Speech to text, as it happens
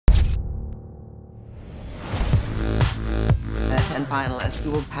and finalists.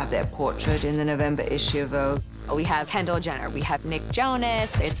 We will have their portrait in the November issue of Vogue. We have Kendall Jenner, we have Nick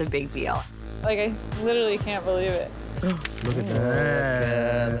Jonas. It's a big deal. Like, I literally can't believe it. Look at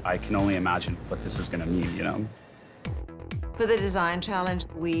that. I can only imagine what this is going to mean, you know? For the design challenge,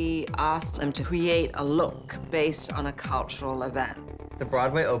 we asked them to create a look based on a cultural event. The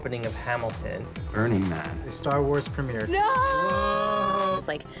Broadway opening of Hamilton. Burning Man. The Star Wars premiere. No! It's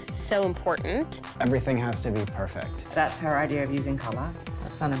like so important. Everything has to be perfect. That's her idea of using color.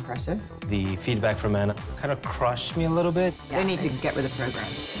 That's unimpressive. The feedback from Anna kind of crushed me a little bit. They need to get with the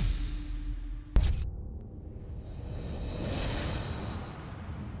program.